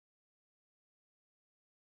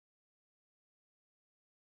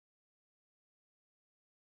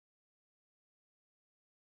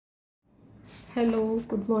Hello,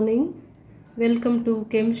 good morning. Welcome to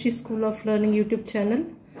Chemistry School of Learning YouTube channel.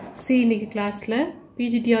 See இன்னைக்கு கிளாஸ்ல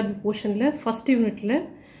PGTRB portionல first unitல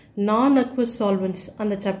non-aqueous solvents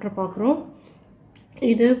அந்த chapter பார்க்குறோம்.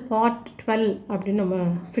 இது part 12 அப்படின்னு நம்ம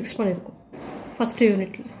ஃபிக்ஸ் பண்ணியிருக்கோம் first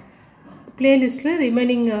unitல. பிளேலிஸ்ட்டில்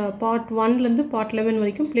ரிமைனிங் part 1லேருந்து part 11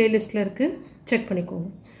 வரைக்கும் பிளேலிஸ்ட்டில் இருக்குது, செக் பண்ணிக்கோங்க.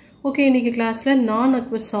 ஓகே, இன்றைக்கி கிளாஸில்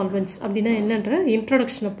non-aqueous solvents அப்படின்னா என்னன்ற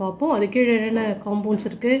இன்ட்ரடக்ஷனை பார்ப்போம். அது கீழே என்னென்ன காம்பவுண்ட்ஸ்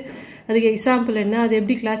இருக்குது, அதுக்கு எக்ஸாம்பிள் என்ன, அது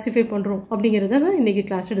எப்படி கிளாஸிஃபை பண்ணுறோம் அப்படிங்கிறத தான் இன்றைக்கி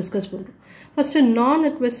கிளாஸில் டிஸ்கஸ் பண்ணுறோம். ஃபஸ்ட்டு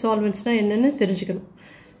non-aqueous solventsனால் என்னென்னு தெரிஞ்சுக்கணும்.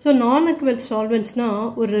 ஸோ non-aqueous solventsனால்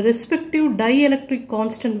ஒரு respective dielectric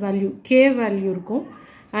constant value K value இருக்கும்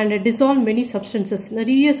அண்ட் டிசால்வ் மெனி சப்ஸ்டன்சஸ்,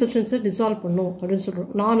 நிறைய சப்ஸ்டன்ஸை டிசால்வ் பண்ணும் அப்படின்னு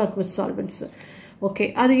சொல்கிறோம் non-aqueous solvents. ஓகே,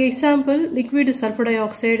 அதுக்கு example liquid sulphur di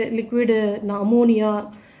oxide, liquid ammonia,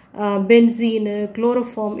 பென்சீனு,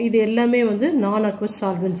 chloroform, இது எல்லாமே வந்து non-aqueous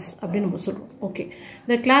solvents அப்படின்னு நம்ம சொல்கிறோம். ஓகே,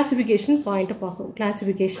 இந்த கிளாசிஃபிகேஷன் பாயிண்ட்டை பார்க்குறோம்.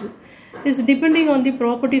 Classification is depending on the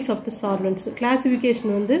properties of the solvents.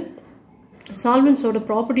 Classification வந்து சால்வெண்ட்ஸோட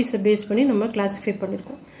ப்ராப்பர்ட்டிஸை பேஸ் பண்ணி நம்ம கிளாஸிஃபை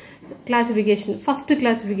பண்ணியிருக்கோம். Classification first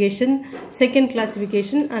classification, second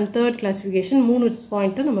classification and third classification, 3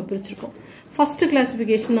 பாயிண்ட்டை நம்ம பிரிச்சிருக்கோம். ஃபஸ்ட்டு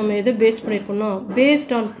கிளாசிஃபிகேஷன் நம்ம எதை base பண்ணியிருக்கோம்னா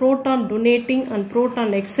based on proton donating and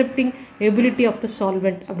proton accepting ability of the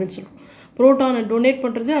solvent அப்படின்னு சொல்கிறோம். ப்ரோட்டானை டொனேட்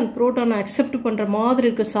பண்ணுறது அண்ட் ப்ரோட்டானை அக்செப்ட் பண்ணுற மாதிரி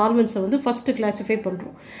இருக்க சால்வெண்ட்ஸை வந்து ஃபஸ்ட்டு கிளாஸிஃபை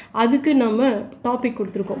பண்ணுறோம். அதுக்கு நம்ம டாபிக்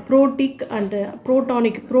கொடுத்துருக்கோம், ப்ரோட்டிக் அண்ட்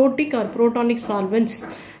ப்ரோட்டானிக். ப்ரோட்டிக் ஆர் ப்ரோட்டானிக் சால்வெண்ட்ஸ்,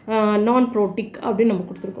 நான் ப்ரோட்டிக் அப்படின்னு நம்ம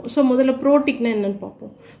கொடுத்துருக்கோம். ஸோ முதல்ல ப்ரோட்டிக்னா என்னென்னு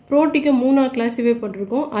பார்ப்போம். ப்ரோட்டிக்கை 3 கிளாஸிஃபை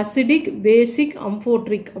பண்ணிருக்கோம், அசிடிக், பேசிக்,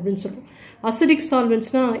 அம்ஃபோட்ரிக் அப்படின்னு சொல்லுவோம். Acidic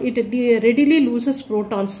சால்வெண்ட்ஸ்னால் it readily loses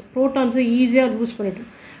protons, ப்ரோட்டான்ஸை ஈஸியாக லூஸ் பண்ணிட்டோம்.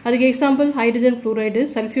 அதுக்கு example hydrogen fluoride,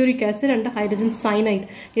 sulphuric acid and hydrogen cyanide,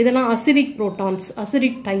 இதெல்லாம் அசிடிக் ப்ரோட்டான்ஸ்,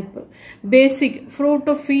 அசிடிக் டைப். பேசிக்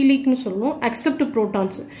ஃப்ரோட்டோஃபீலிக்னு சொல்லணும், அக்செப்ட்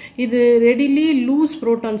ப்ரோட்டான்ஸ். இது ரெடிலி லூஸ்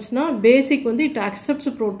ப்ரோட்டான்ஸ்னால் பேசிக் வந்து it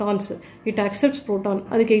accepts protons, it accepts proton.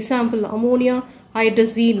 அதுக்கு எக்ஸாம்பிள் அமோனியா,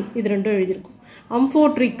 ஹைட்ரசீன், இது ரெண்டும் எழுதியிருக்கும்.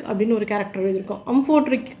 அம்ஃபோட்ரிக் அப்படின்னு ஒரு கேரக்டர் எழுதியிருக்கோம்.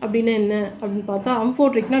 அம்ஃபோட்ரிக் அப்படின்னா என்ன அப்படின்னு பார்த்தா,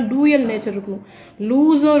 அம்ஃபோட்ரிக்னா டூயல் நேச்சர் இருக்கணும்,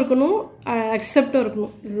 லூஸும் இருக்கணும், அக்செப்டும்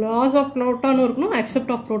இருக்கணும், லாஸ் ஆஃப் ப்ரோட்டானும் இருக்கணும்,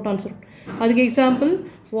 அக்செப்ட் ஆஃப் ப்ரோட்டான்ஸ் இருக்கணும். அதுக்கு example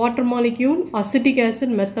water molecule, acetic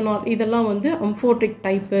acid, methanol, இதெல்லாம் வந்து அம்ஃபோட்ரிக்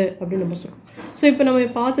டைப்பு அப்படின்னு நம்ம சொல்கிறோம். ஸோ இப்போ நம்ம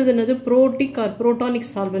பார்த்தது என்னது, ப்ரோட்டிக் ஆர் ப்ரோட்டானிக்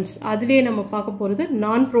சால்வெண்ட்ஸ். அதுலேயே நம்ம பார்க்க போகிறது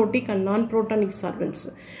நான் ப்ரோட்டிக் அண்ட் நான் ப்ரோட்டானிக் சால்வெண்ட்ஸ்.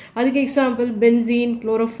 அதுக்கு example benzene,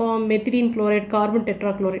 chloroform, methylene chloride, carbon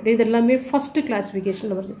tetrachloride, இது எல்லாமே ஃபஸ்ட்டு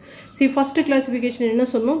கிளாஸிஃபிகேஷனில் வருது. ஃபஸ்ட்டு கிளாஸிஃபிகேஷன் என்ன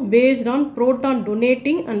சொன்னோம், based on proton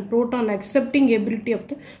donating and proton accepting ability of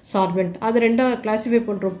the solvent. அது ரெண்டாக கிளாஸிஃபை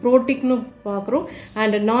பண்ணுறோம், ப்ரோட்டிக்னு பார்க்குறோம்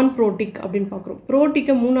அண்ட் நான் ப்ரோட்டிக் அப்படின்னு பார்க்குறோம்.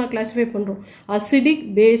 ப்ரோட்டிக்கை 3 கிளாஸிஃபை பண்ணுறோம், அசிடிக்,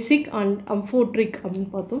 பேசிக் அண்ட் அம்ஃபோட்ரிக்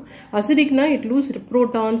அப்படின்னு பார்த்தோம். அசிடிக்னா it loose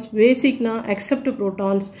protons, பேசிக்னா accept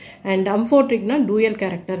protons and அம்ஃபோட்ரிக்னா dual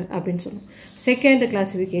character அப்படின்னு சொல்லுவோம். Second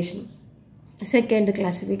classification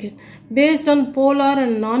based on polar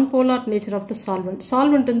and non-polar nature of the solvent.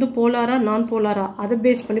 Solvent வந்து போலாரா நான் போலாரா அதை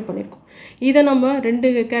பேஸ் பண்ணியிருக்கோம். இதை நம்ம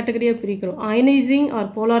 2 கேட்டகரியாக பிரிக்கிறோம், அயனைசிங் ஆர்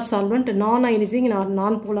போலார் சால்வெண்ட், நான் அயனைசிங் ஆர்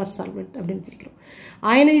நான் போலார் சால்வெண்ட் அப்படின்னு பிரிக்கிறோம்.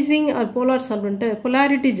 Ionising R polar solvent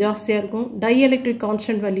polarity ஜாஸ்தியாக இருக்கும், dielectric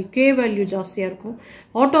constant value K value ஜாஸ்தியாக இருக்கும்,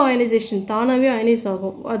 ஆட்டோ அயனைசேஷன் தானாகவே அயனைஸ்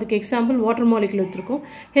ஆகும். அதுக்கு எக்ஸாம்பிள் வாட்டர் மாலிகுல் எடுத்திருக்கோம்,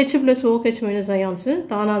 H+OH- அயான்ஸு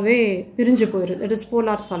தானாகவே பிரிஞ்சு போயிடுது, இட் இஸ்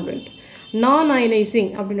போலார் சால்வெண்ட். நான்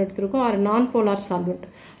அயனைசிங் அப்படின்னு எடுத்திருக்கோம், ஆர் நான் polar solvent,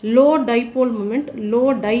 low dipole moment, low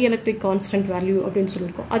dielectric constant value அப்படின்னு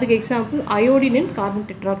சொல்லியிருக்கோம். அதுக்கு example iodine and carbon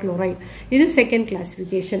tetrachloride. இது second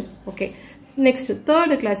classification. Okay, next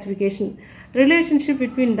third classification, relationship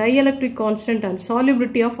between dielectric constant and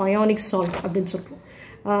solubility of ionic salt அப்படின்னு சொல்கிறோம்.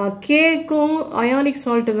 கேக்கும் அயானிக்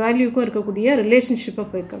சால்ட் வேல்யூக்கும் இருக்கக்கூடிய ரிலேஷன்ஷிப்பை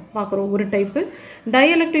பார்க்குறோம் ஒரு type.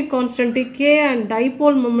 Dielectric constant K and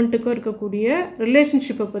dipole மொமெண்ட்டுக்கும் இருக்கக்கூடிய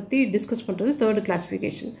ரிலேஷன்ஷிப்பை பற்றி டிஸ்கஸ் பண்ணுறது தேர்ட்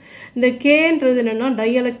கிளாஸிஃபிகேஷன். இந்த Kன்றது என்னென்னா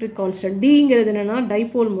டைஎலக்ட்ரிக் கான்ஸ்டன்ட், Dங்கிறது என்னென்னா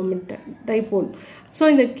டைபோல் மொமெண்ட், டைபோல். ஸோ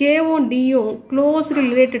இந்த Kவும் Dயும் க்ளோஸ்லி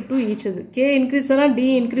ரிலேட்டட் டு ஈச் அது. K இன்க்ரீஸ் ஆனால் D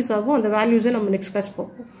இன்க்ரீஸ் ஆகும், அந்த வேல்யூஸை நம்ம நெக்ஸ்ட் கிளாஸ்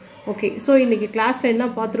பார்ப்போம். ஓகே, ஸோ இன்றைக்கி கிளாஸில் என்ன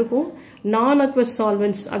பார்த்துருக்கோம், non-aqueous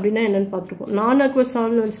solvents அப்படின்னா என்னென்னு பார்த்துருக்கோம். non-aqueous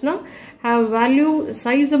solventsனா have value,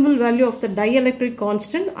 sizable value of the dielectric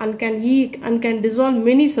constant and can dissolve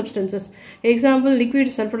many substances. Example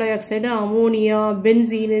liquid sulfur dioxide, ammonia,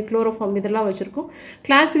 benzene, chloroform, இதெல்லாம் வச்சுருக்கோம்.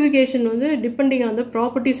 கிளாஸிஃபிகேஷன் வந்து depending on the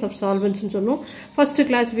properties of சால்வெண்ட்ஸ்னு சொன்னோம். ஃபர்ஸ்ட்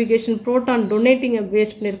கிளாஸிஃபிகேஷன் ப்ரோட்டான் டொனேட்டிங்கை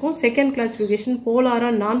பேஸ் பண்ணியிருக்கோம். Second classification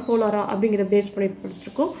போலாரா நான் போலாரா அப்படிங்கிற base பண்ணி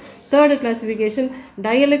படிச்சிருக்கோம். Third classification,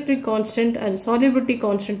 dielectric constant and solubility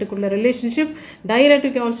constant குள்ள relationship,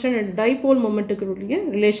 dielectric constant and dipole moment குள்ள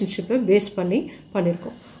relationship பேஸ்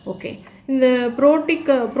பண்ணியிருக்கோம். ஓகே, இந்த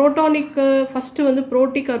புரோட்டானிக் ஃபஸ்ட்டு வந்து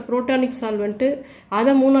புரோட்டிக் ஆர் புரோட்டானிக் சால்வெண்ட்டு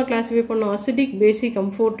அதை 3ஆக கிளாஸிஃபை பண்ணோம். அசிடிக், பேசிக்,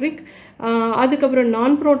 அம்ஃபோட்ரிக். அதுக்கப்புறம்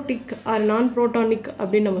நான் புரோட்டிக் ஆர் நான் புரோட்டானிக்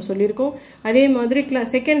அப்படின்னு நம்ம சொல்லியிருக்கோம். அதே மாதிரி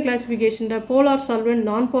செகண்ட் கிளாஸிஃபிகேஷனில் போலார் சால்வெண்ட்,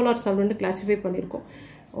 நான் போலார் சால்வெண்ட் கிளாஸிஃபை பண்ணியிருக்கோம்.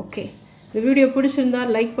 ஓகே, இந்த வீடியோ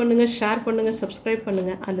பிடிச்சிருந்தால் லைக் பண்ணுங்கள், ஷேர் பண்ணுங்கள், சப்ஸ்கிரைப்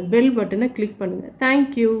பண்ணுங்கள், அந்த பெல் பட்டனை கிளிக் பண்ணுங்கள்.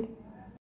 தேங்க்யூ.